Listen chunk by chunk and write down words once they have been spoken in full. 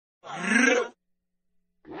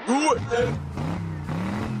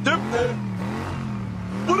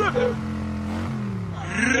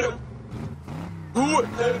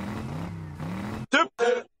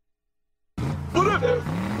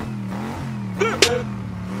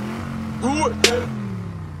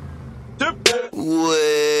Well,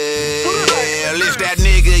 it's that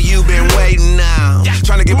nigga you been waiting now.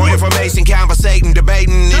 Trying to get more information, conversating,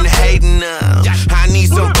 debating, and hating now. I need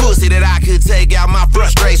some pussy that I could take out my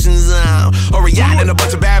frustrations on. Or a yacht and a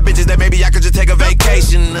bunch of bad bitches that maybe I could just take a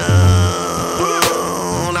vacation on.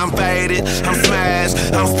 I'm faded, I'm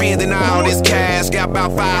smashed, I'm spending all this cash. Got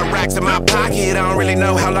about 5 racks in my pocket, I don't really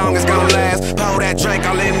know how long it's gonna last. Pour that drink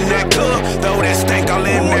all in that cup, throw that stank all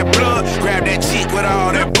in that blood. Grab that chick with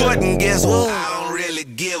all that butt, and guess what? I don't really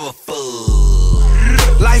give a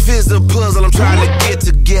fuck. Life is a puzzle I'm trying to get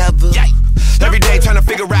together. Every day trying to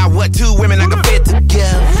figure out what 2 women I can fit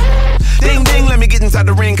together. Ding ding, let me get inside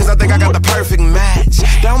the ring, cause I think I got the perfect match.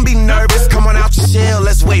 Don't be nervous, come on out your shell,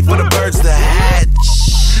 let's wait for the birds to hatch.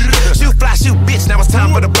 Shoot fly, shoot bitch, now it's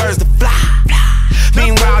time for the birds to fly.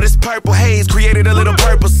 Meanwhile, this purple haze created a little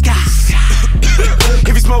purple sky.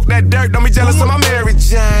 If you smoke that dirt, don't be jealous of my Mary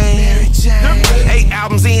Jane. 8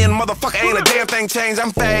 albums in, motherfucker, ain't a damn thing changed. I'm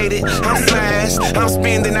faded, I'm smashed, I'm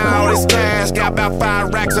spending all this cash. Got about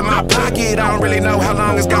 5 racks in my pocket, I don't really know how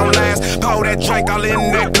long it's gonna last. Pour that drink all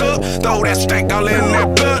in that cup, throw that stank all in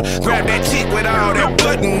that blood. Grab that chick with all that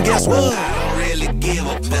butt, and guess what? I don't really give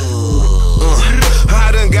a fuck.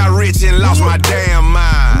 I done got rich and lost my damn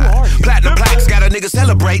mind. Platinum plaques got a nigga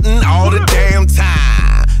celebrating all the damn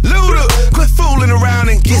time. Luda, quit fooling around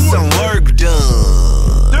and get some work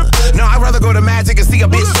done. No, I'd rather go to Magic and see a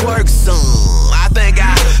bitch twerk some. I think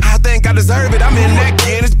I deserve it, I'm in that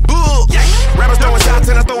Guinness book. Rappers throwing shots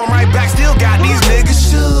and I throw them right back, still got these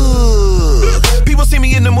niggas shook. People see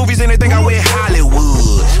me in the movies and they think I went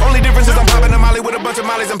Hollywood. Only difference is I'm popping a molly with a bunch of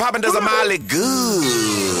mollies, and popping does a molly good.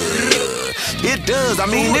 It does, I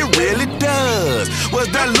mean it really does. Was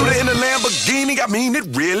that Luda in the Lamborghini? I mean it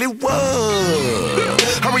really was.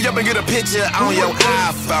 Hurry up and get a picture on your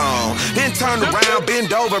iPhone, then turn around,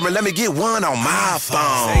 bend over, and let me get one on my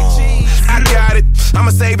phone. I got it,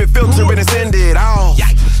 I'ma save it, filter it, and send it off.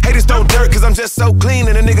 Haters throw dirt cause I'm just so clean,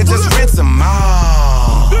 and a nigga just rinse them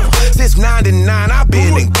off. Since 99, I've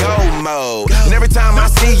been in go mode, and every time I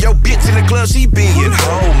see your bitch in the club, she be in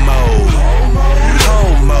hoe mode.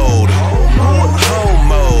 Hoe mode. Hoe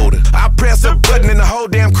mode. I press a button and the whole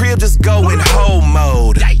damn crib just go in hoe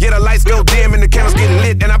mode. Yeah, the lights go dim and the candles get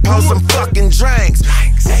lit, and I post some fucking drinks.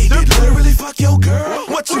 Hey, did Luda really fuck your girl?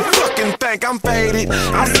 What you fucking think? I'm faded,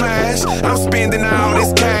 I'm smashed, I'm spending all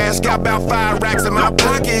this cash. Got about 5 racks in my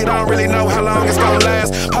pocket, I don't really know how long it's gonna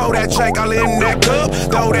last. Pour that drink all in that cup,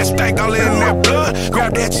 throw that stank all in that blood.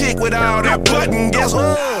 Grab that chick with all that butt, and guess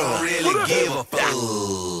what?